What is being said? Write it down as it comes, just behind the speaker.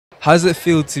How does it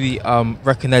feel to be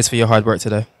recognized for your hard work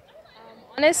today?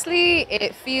 Honestly,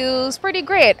 it feels pretty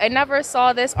great. I never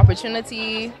saw this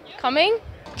opportunity coming.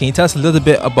 Can you tell us a little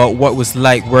bit about what it was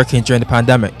like working during the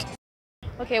pandemic?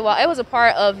 Okay, well, I was a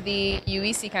part of the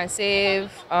UEC Can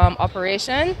Save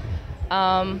operation.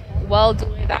 While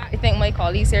doing that, I think my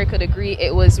colleagues here could agree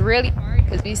it was really hard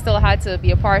because we still had to be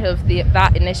a part of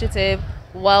that initiative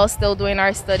while still doing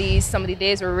our studies. Some of the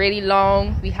days were really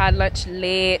long. We had lunch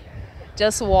late,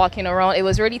 just walking around. It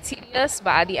was really tedious,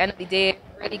 but at the end of the day,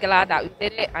 really glad that we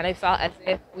did it, and I felt as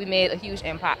if we made a huge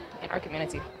impact in our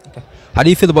community. Okay. How do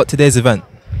you feel about today's event?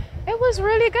 It was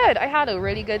really good. I had a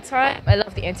really good time. I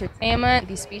love the entertainment,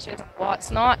 the speeches, and what's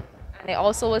not. And it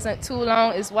also wasn't too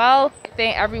long as well. I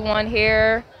think everyone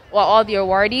here, well, all the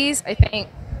awardees, I think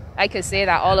I could say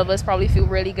that all of us probably feel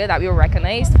really good that we were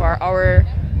recognized for our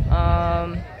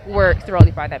work throughout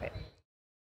the pandemic.